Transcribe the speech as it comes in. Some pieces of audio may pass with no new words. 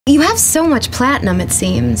You have so much platinum, it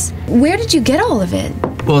seems. Where did you get all of it?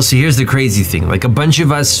 Well, see, here's the crazy thing. Like, a bunch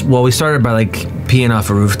of us, well, we started by, like, peeing off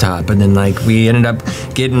a rooftop, and then, like, we ended up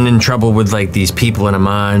getting in trouble with, like, these people in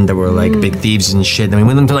Amman that were, like, big thieves and shit. And we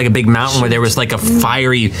went into, like, a big mountain where there was, like, a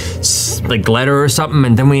fiery, like, letter or something,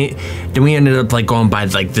 and then we ended up, like, going by,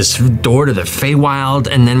 like, this door to the Feywild,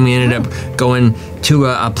 and then we ended up going to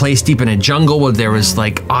a place deep in a jungle where there was,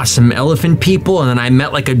 like, awesome elephant people, and then I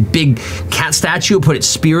met, like, a big cat statue, put its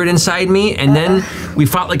spirit inside me, and then we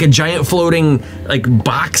fought, like, a giant floating, like,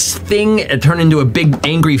 box thing. It turned into a big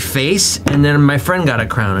angry face, and then my friend got a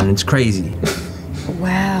crown, and it's crazy.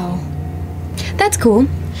 Wow. That's cool.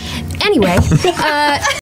 Anyway,